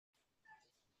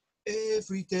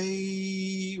Every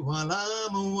day while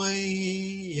I'm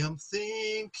away, I'm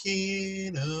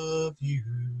thinking of you.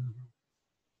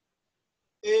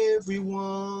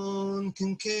 Everyone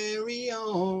can carry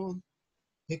on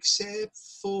except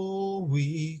for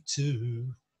we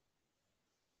two.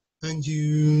 And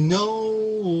you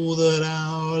know that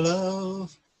our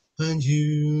love, and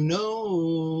you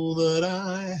know that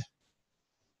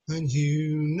and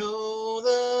you know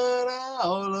that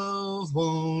our love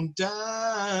won't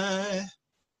die.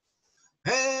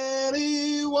 And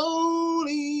it won't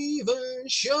even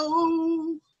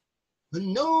show,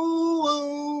 and no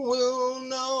one will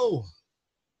know.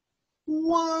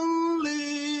 One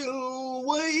little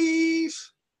wave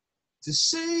to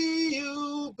say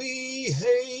you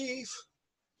behave.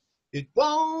 It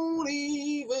won't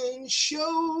even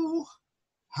show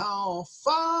how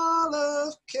far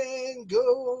love can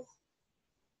go.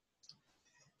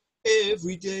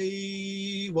 Every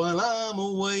day while I'm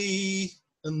away,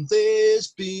 and there's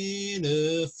been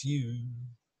a few.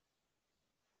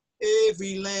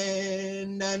 Every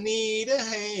land I need a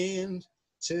hand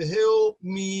to help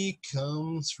me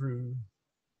come through.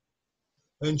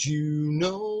 And you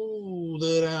know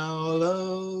that our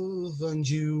love, and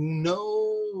you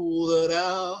know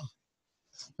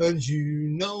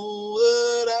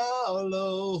that our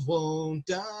love won't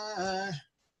die.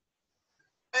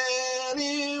 And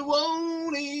it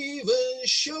won't even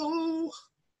show,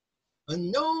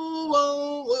 and no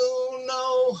one will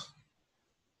know.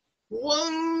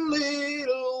 One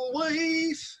little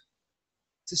wave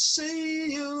to say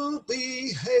you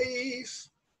behave.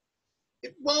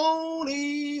 It won't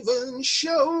even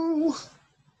show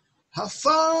how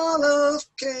far love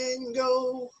can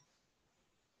go.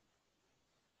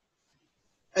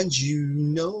 And you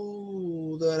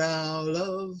know that our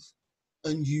love,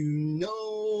 and you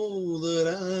know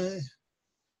that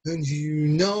and you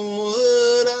know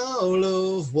that our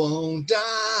love won't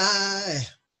die.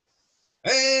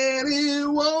 And it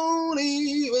won't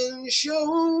even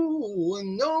show,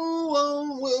 and no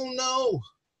one will know.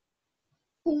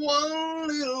 One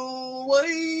little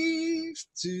wave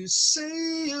to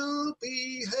say you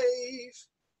behave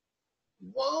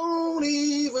won't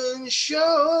even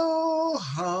show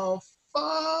how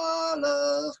far